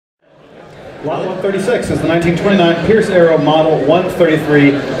Lot 136 is the 1929 Pierce Arrow Model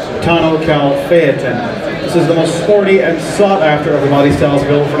 133 Tonneau Cowl Phaeton. This is the most sporty and sought after of the body styles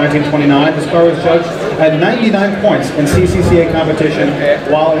built for 1929. This car was judged at 99 points in CCCA competition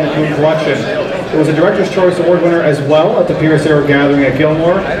while in the Kughn collection. It was a Director's Choice Award winner as well at the Pierce Arrow Gathering at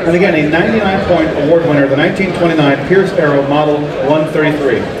Gilmore, and again a 99-point award winner, the 1929 Pierce Arrow Model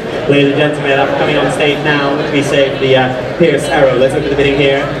 133. Ladies and gentlemen, I'm coming on stage now. We say the Pierce Arrow. Let's look at the bidding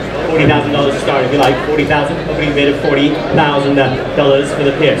here. $40,000 to start, if you like. $40,000. Opening bid of $40,000 for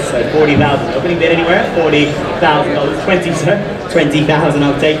the Pierce. So $40,000. Opening bid anywhere? $40,000. 20, sir. $20,000.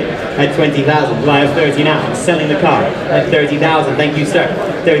 I'll take it at $20,000. Well, I have 30 now. I'm selling the car at $30,000. Thank you, sir.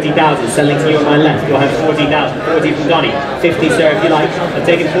 $30,000. Selling to you on my left. You'll have $40,000. 40 from Donnie. 50, sir, if you like. I'm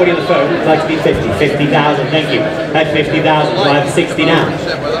taking 40 on the phone. I'd like to be 50. $50,000. Thank you. At $50,000. Well, I have 60 now.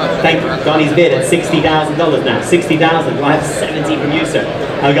 Thank you. Donnie's bid at $60,000 now. $60,000. Well, I have 70 from you, sir.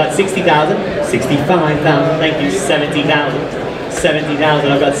 I've got 60,000, 65,000, thank you, 70,000,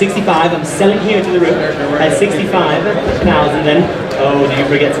 70,000, I've got 65, I'm selling here to the room at 65,000 then, oh, did you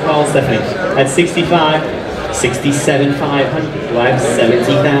forget to call Stephanie, at 65, 67,500, do I have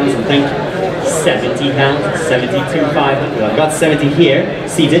 70,000, thank you, 70,000, 72,500, I've got 70 here,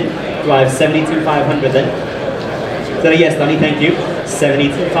 seated, do I have 72,500 then? So yes, Donnie, thank you,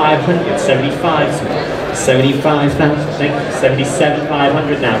 72,500, 75, 75,000, thank you,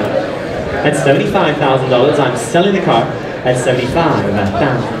 77,500 now. At $75,000, I'm selling the car. At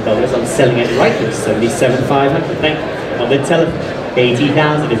 $75,000, I'm selling it right here. 77,500, thank you. On the telephone,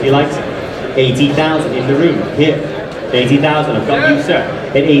 80,000 if you like, sir. 80,000 in the room, here. 80,000, I've got you, sir.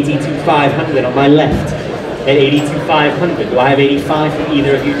 At 82,500 on my left. At 82,500, do I have 85 from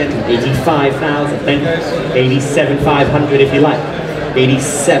either of you gentlemen? 85,000, thank you. 87,500 if you like.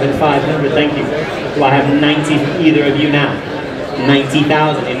 87,500, thank you. Do I have 90 from either of you now?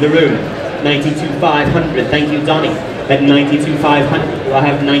 90,000 in the room. 92,500, thank you, Donnie. At 92,500, do I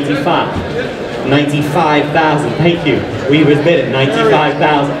have 95? 95,000, thank you. We was bid at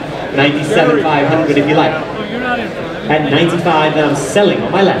 95,000. 97,500 if you like. At 95, then I'm selling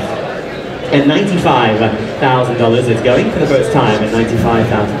on my left. At $95,000 it's going for the first time at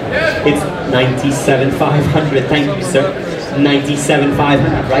 95,000. It's 97,500, thank you, sir.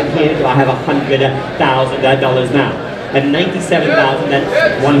 97,500 right here. Do I have $100,000 now? At 97,000, then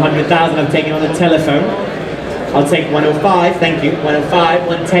 100,000 I'm taking on the telephone. I'll take 105, thank you. 105,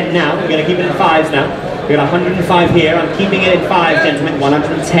 110 now. We're going to keep it in fives now. We've got 105 here. I'm keeping it in fives, gentlemen.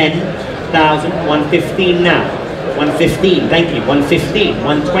 110,000, 115 now. 115, thank you. 115,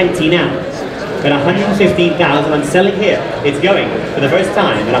 120 now. At 115,000, I'm selling here. It's going for the first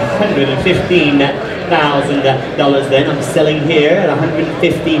time at $115,000 then. I'm selling here at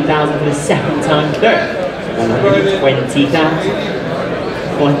 115,000 for the second time. Third. 120,000.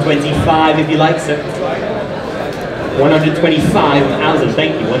 125 if you like, sir. 125,000,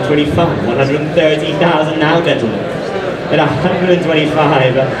 thank you. 125. 130,000 now, gentlemen. At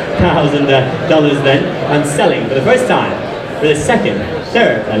 $125,000 then, I'm selling for the first time, for the second,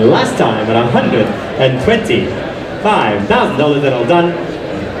 third, and last time at $125,000 then all done.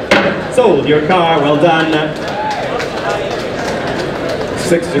 Sold your car, well done.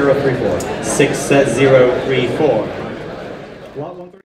 6034. 6034.